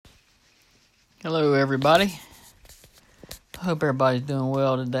Hello, everybody. I hope everybody's doing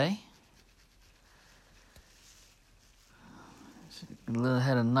well today.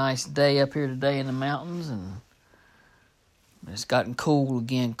 Had a nice day up here today in the mountains, and it's gotten cool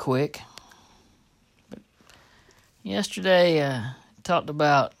again quick. But yesterday, I talked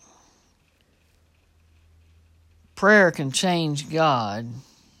about prayer can change God,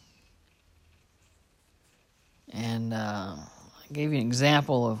 and I gave you an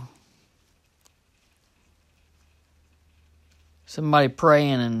example of somebody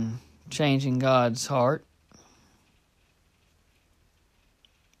praying and changing God's heart.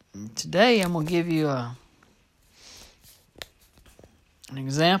 Today I'm going to give you an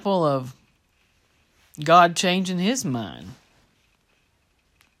example of God changing his mind.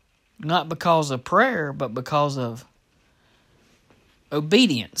 Not because of prayer, but because of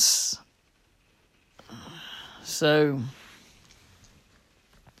obedience. So,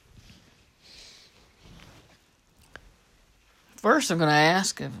 first I'm going to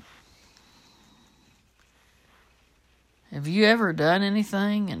ask, have you ever done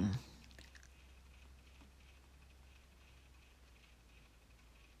anything and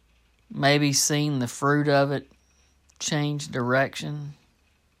maybe seen the fruit of it change direction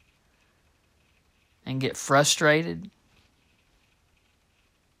and get frustrated?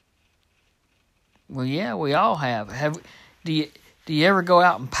 Well, yeah, we all have. Do you ever go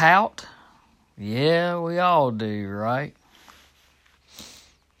out and pout? Yeah, we all do, right?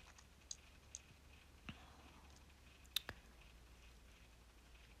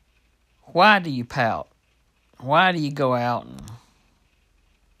 Why do you pout? Why do you go out and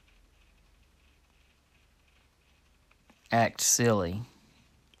act silly,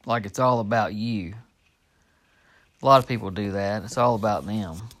 like it's all about you? A lot of people do that. It's all about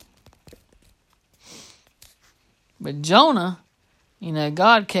them. But Jonah,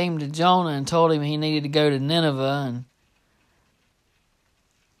 God came to Jonah and told him he needed to go to Nineveh, and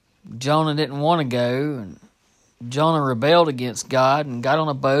Jonah didn't want to go, and Jonah rebelled against God and got on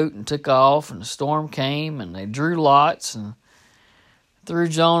a boat and took off, and the storm came, and they drew lots and threw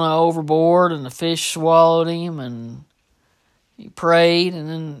Jonah overboard, and the fish swallowed him, and he prayed,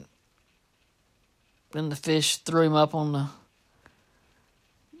 and then the fish threw him up on the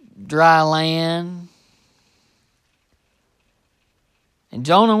dry land. And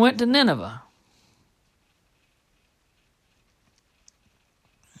Jonah went to Nineveh.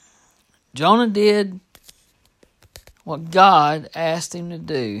 Jonah did what God asked him to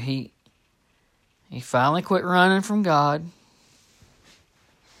do. He finally quit running from God,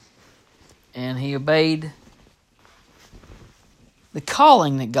 and he obeyed the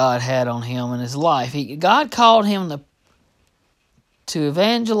calling that God had on him in his life. God called him to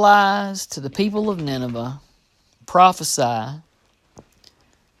evangelize to the people of Nineveh, prophesy,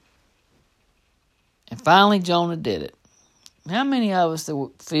 and finally Jonah did it. How many of us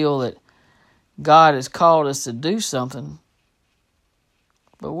that feel that God has called us to do something,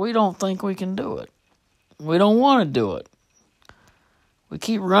 but we don't think we can do it? We don't want to do it. We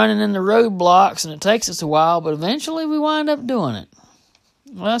keep running in the roadblocks, and it takes us a while, but eventually we wind up doing it.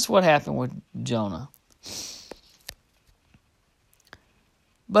 Well, that's what happened with Jonah.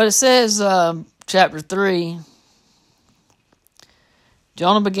 But it says, chapter 3,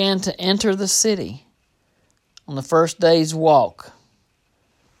 Jonah began to enter the city on the first day's walk.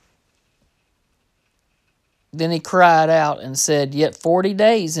 Then he cried out and said, "Yet 40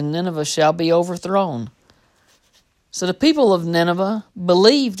 days and Nineveh shall be overthrown." So the people of Nineveh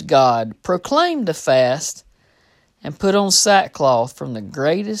believed God, proclaimed a fast, and put on sackcloth from the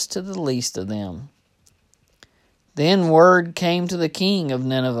greatest to the least of them. Then word came to the king of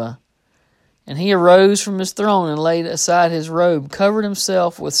Nineveh, and he arose from his throne and laid aside his robe, covered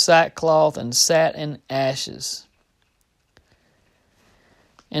himself with sackcloth, and sat in ashes.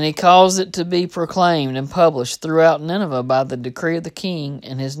 And he caused it to be proclaimed and published throughout Nineveh by the decree of the king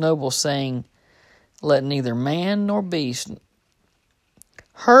and his nobles, saying, "Let neither man nor beast,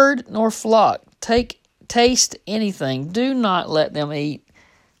 herd nor flock taste anything. Do not let them eat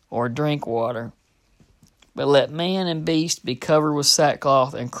or drink water. But let man and beast be covered with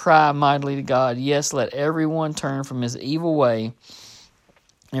sackcloth and cry mightily to God. Yes, let everyone turn from his evil way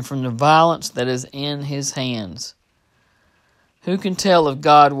and from the violence that is in his hands. Who can tell if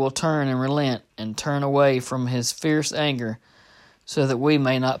God will turn and relent and turn away from his fierce anger so that we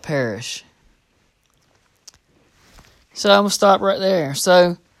may not perish?" So I'm going to stop right there.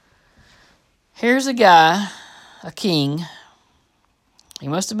 So here's a guy, a king. He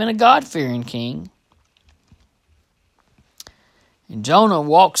must have been a God-fearing king. And Jonah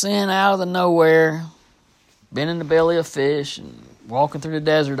walks in out of the nowhere, been in the belly of fish and walking through the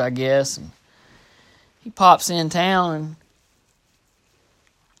desert, I guess. And he pops in town,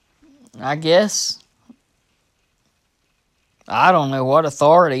 and I guess, I don't know what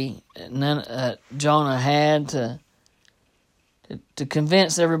authority Jonah had to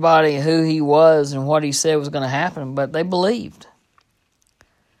convince everybody who he was and what he said was going to happen, but they believed.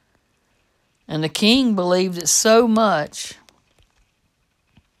 And the king believed it so much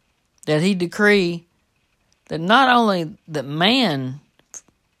that he decreed that not only that man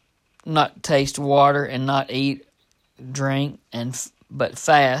not taste water and not eat, drink, but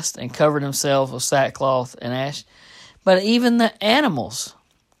fast and cover themselves with sackcloth and ash, but even the animals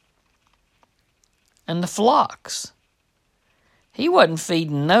and the flocks. He wasn't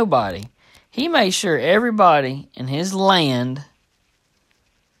feeding nobody. He made sure everybody in his land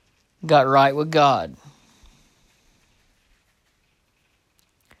got right with God.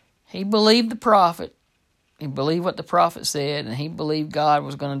 He believed the prophet. He believed what the prophet said, and he believed God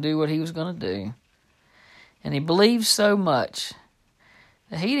was going to do what he was going to do. And he believed so much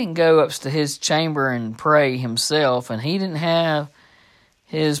that he didn't go up to his chamber and pray himself, and he didn't have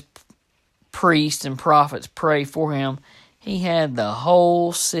his priests and prophets pray for him. He had the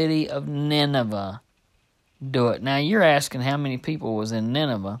whole city of Nineveh do it. Now, you're asking how many people was in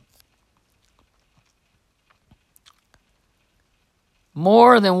Nineveh.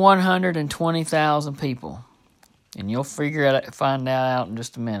 More than 120,000 people. And you'll find out in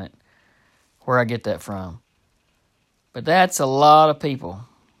just a minute where I get that from. But that's a lot of people.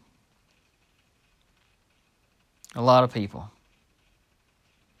 A lot of people.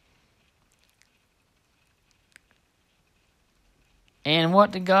 And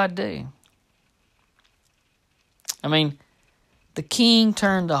what did God do? I mean, the king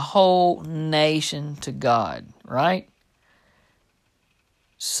turned the whole nation to God, right?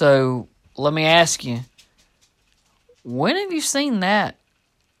 So, let me ask you, when have you seen that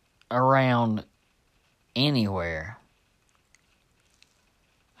around anywhere?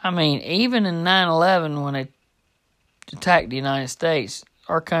 I mean, even in 9/11, when they attacked the United States,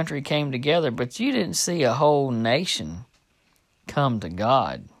 our country came together, but you didn't see a whole nation come to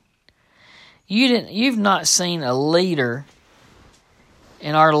God. You've not seen a leader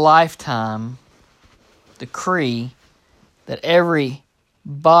in our lifetime decree that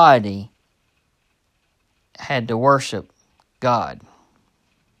everybody had to worship God.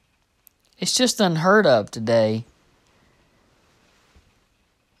 It's just unheard of today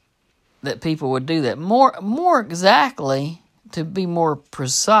that people would do that. More exactly, to be more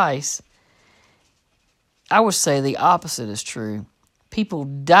precise, I would say the opposite is true. People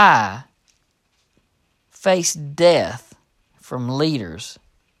face death from leaders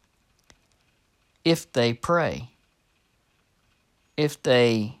if they pray, if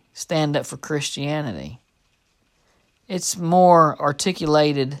they stand up for Christianity. It's more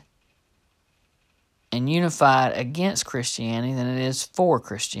articulated and unified against Christianity than it is for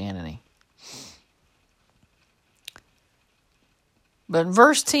Christianity. But in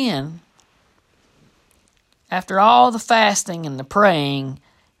verse 10, after all the fasting and the praying,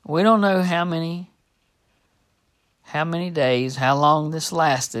 we don't know how many days, how long this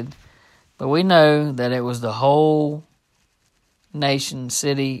lasted, but we know that it was the whole nation,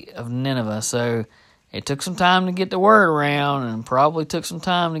 city of Nineveh. So it took some time to get the word around, and probably took some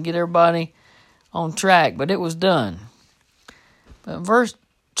time to get everybody on track, but it was done. But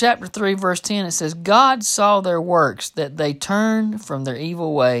chapter 3, verse 10, it says, God saw their works, that they turned from their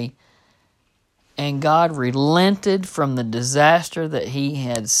evil way, and God relented from the disaster that he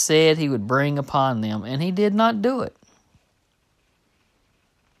had said he would bring upon them, and he did not do it.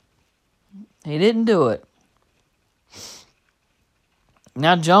 He didn't do it.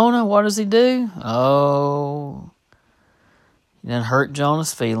 Now Jonah, what does he do? Oh, he done hurt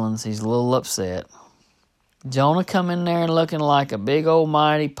Jonah's feelings. He's a little upset. Jonah come in there and looking like a big old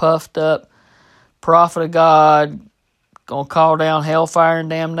mighty puffed up prophet of God, gonna call down hellfire and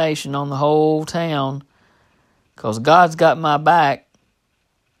damnation on the whole town because God's got my back.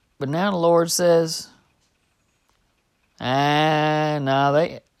 But now the Lord says, no,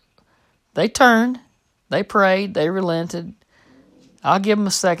 they turned, they prayed, they relented. I'll give them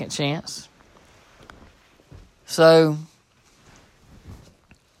a second chance. So,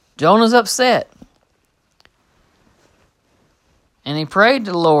 Jonah's upset. And he prayed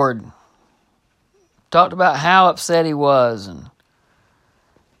to the Lord. Talked about how upset he was and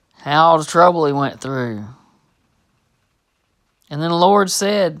how all the trouble he went through. And then the Lord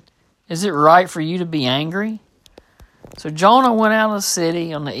said, is it right for you to be angry? So Jonah went out of the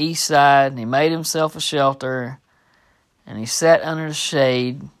city on the east side, and he made himself a shelter, and he sat under the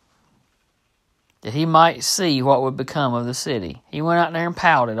shade that he might see what would become of the city. He went out there and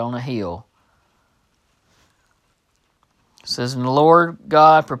pouted on a hill. It says, and the Lord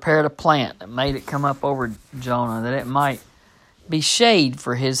God prepared a plant that made it come up over Jonah, that it might be shade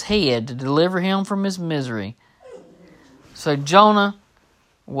for his head to deliver him from his misery. So Jonah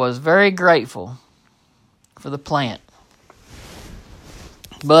was very grateful for the plant.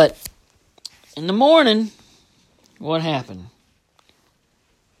 But in the morning, what happened?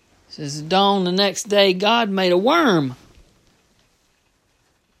 It says, at dawn the next day, God made a worm.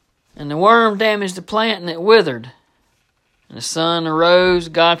 And the worm damaged the plant and it withered. And the sun arose.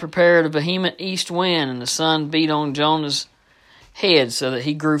 God prepared a vehement east wind, and the sun beat on Jonah's head so that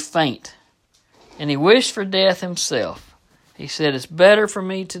he grew faint. And he wished for death himself. He said, it's better for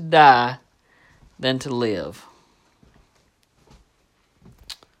me to die than to live.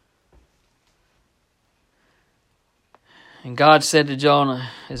 And God said to Jonah,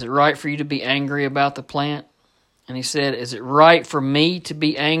 is it right for you to be angry about the plant? And he said, is it right for me to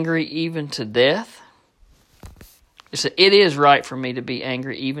be angry even to death? He said, it is right for me to be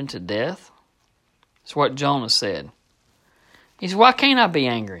angry even to death. That's what Jonah said. He said, why can't I be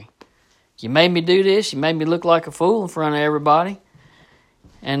angry? You made me do this. You made me look like a fool in front of everybody.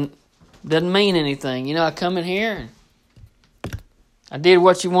 And it doesn't mean anything. You know, I come in here and I did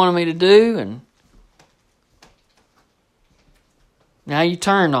what you wanted me to do, and now you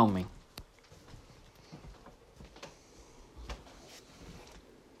turned on me.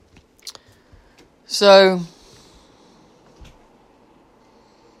 So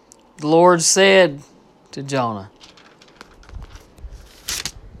the Lord said to Jonah,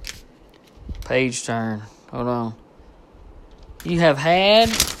 page turn, hold on. You have had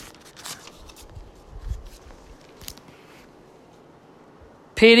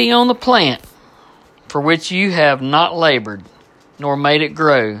pity on the plant for which you have not labored, nor made it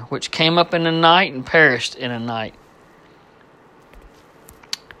grow, which came up in a night and perished in a night.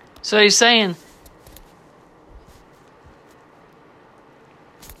 So he's saying,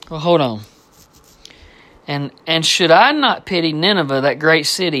 well, hold on. And should I not pity Nineveh, that great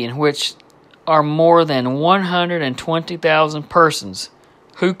city in which are more than 120,000 persons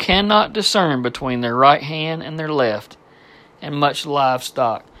who cannot discern between their right hand and their left, and much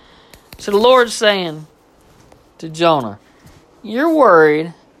livestock? So the Lord's saying to Jonah, you're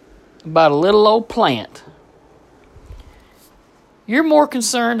worried about a little old plant. You're more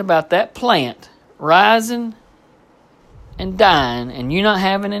concerned about that plant rising and dying and you not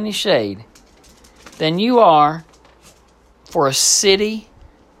having any shade than you are for a city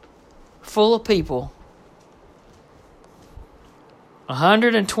full of people,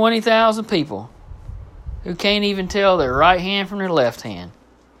 120,000 people who can't even tell their right hand from their left hand.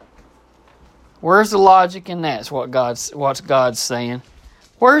 Where's the logic in that? Is what God's saying.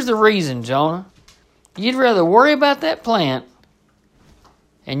 Where's the reason, Jonah? You'd rather worry about that plant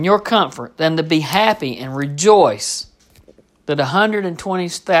and your comfort than to be happy and rejoice that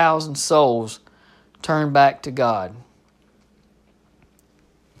 120,000 souls turn back to God.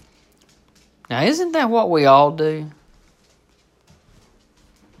 Now, isn't that what we all do?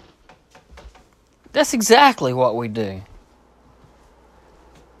 That's exactly what we do.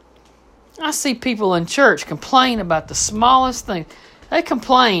 I see people in church complain about the smallest thing. They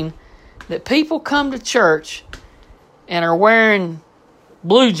complain that people come to church and are wearing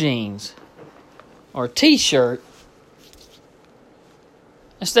blue jeans or a t-shirt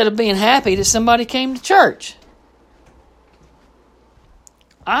instead of being happy that somebody came to church.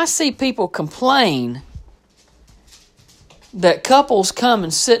 I see people complain that couples come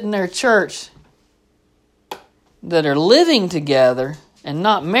and sit in their church that are living together and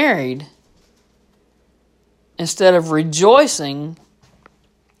not married, instead of rejoicing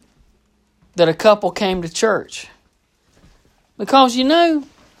that a couple came to church. Because, you know,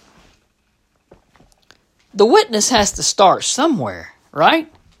 the witness has to start somewhere,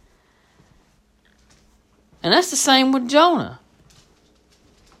 right? And that's the same with Jonah.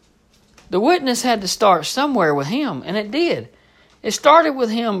 The witness had to start somewhere with him, and it did. It started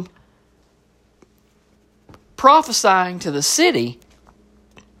with him prophesying to the city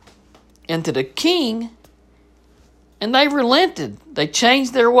and to the king, and they relented. They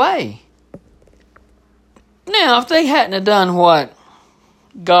changed their way. Now, if they hadn't have done what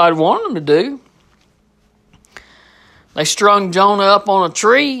God wanted them to do, they strung Jonah up on a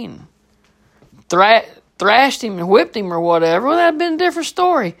tree and thrashed him and whipped him or whatever, well, that would have been a different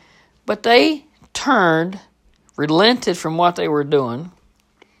story. But they turned, relented from what they were doing,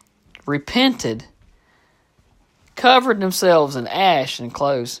 repented, covered themselves in ash and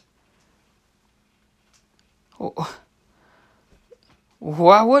clothes.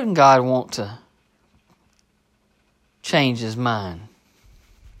 Why wouldn't God want to change his mind?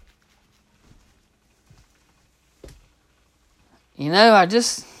 that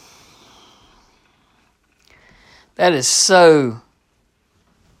is so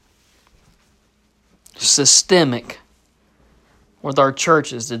systemic with our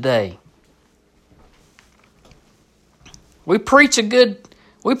churches today. We preach a good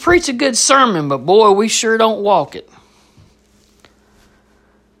sermon, but boy, we sure don't walk it.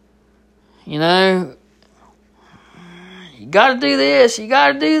 You got to do this, you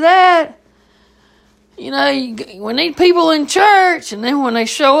got to do that. We need people in church, and then when they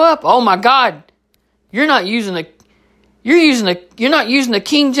show up, oh my God, you're not using the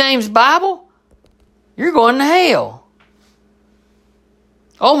King James Bible. You're going to hell.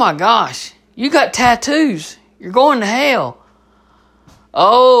 Oh my gosh, you got tattoos. You're going to hell.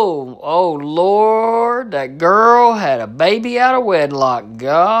 Oh Lord, that girl had a baby out of wedlock.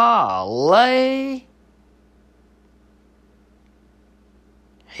 Golly.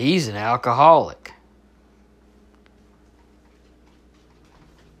 He's an alcoholic.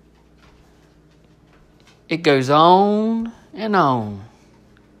 It goes on and on.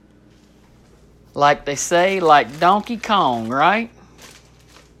 Like they say, like Donkey Kong, right?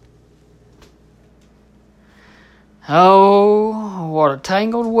 Oh, what a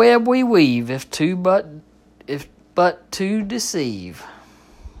tangled web we weave, if but to deceive.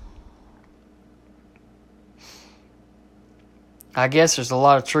 I guess there's a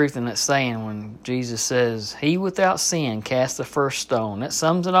lot of truth in that saying when Jesus says, "He without sin cast the first stone." That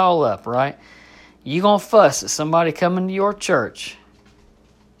sums it all up, right? You gonna fuss at somebody coming to your church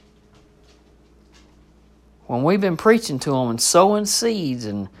when we've been preaching to them and sowing seeds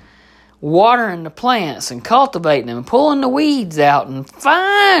and watering the plants and cultivating them and pulling the weeds out, and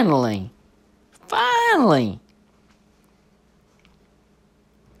finally,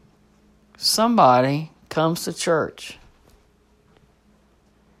 somebody comes to church.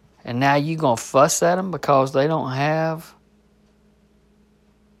 And now you going to fuss at them because they don't have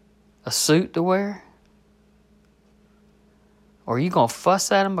a suit to wear? Or are you going to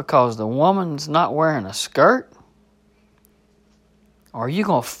fuss at them because the woman's not wearing a skirt? Or are you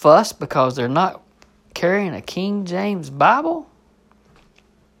going to fuss because they're not carrying a King James Bible?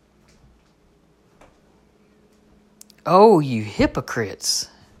 Oh, you hypocrites.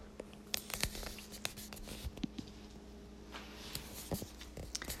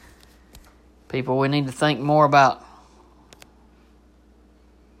 People, we need to think more about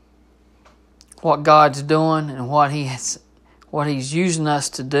what God's doing and what He's using us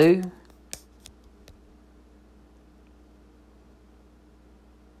to do.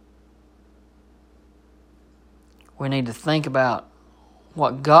 We need to think about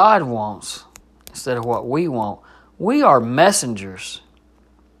what God wants instead of what we want. We are messengers.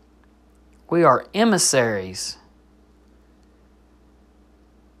 We are emissaries.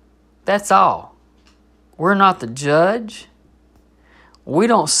 That's all. We're not the judge. We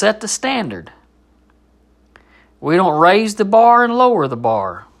don't set the standard. We don't raise the bar and lower the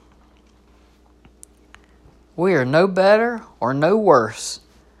bar. We are no better or no worse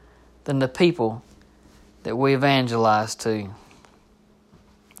than the people that we evangelize to.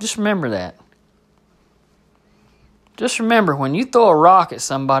 Just remember that. Just remember, when you throw a rock at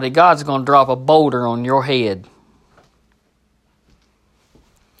somebody, God's going to drop a boulder on your head.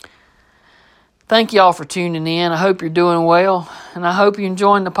 Thank you all for tuning in. I hope you're doing well, and I hope you're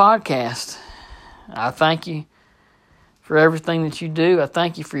enjoying the podcast. I thank you for everything that you do. I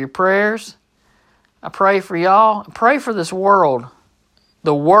thank you for your prayers. I pray for y'all. I pray for this world.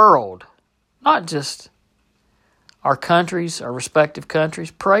 The world. Not just our countries, our respective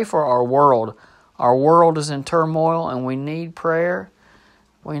countries. Pray for our world. Our world is in turmoil, and we need prayer.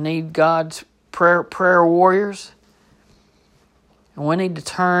 We need God's prayer warriors. And we need to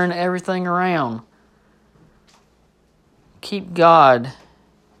turn everything around. Keep God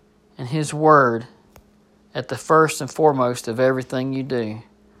and His Word at the first and foremost of everything you do.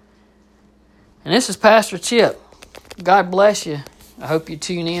 And this is Pastor Chip. God bless you. I hope you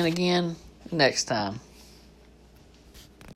tune in again next time.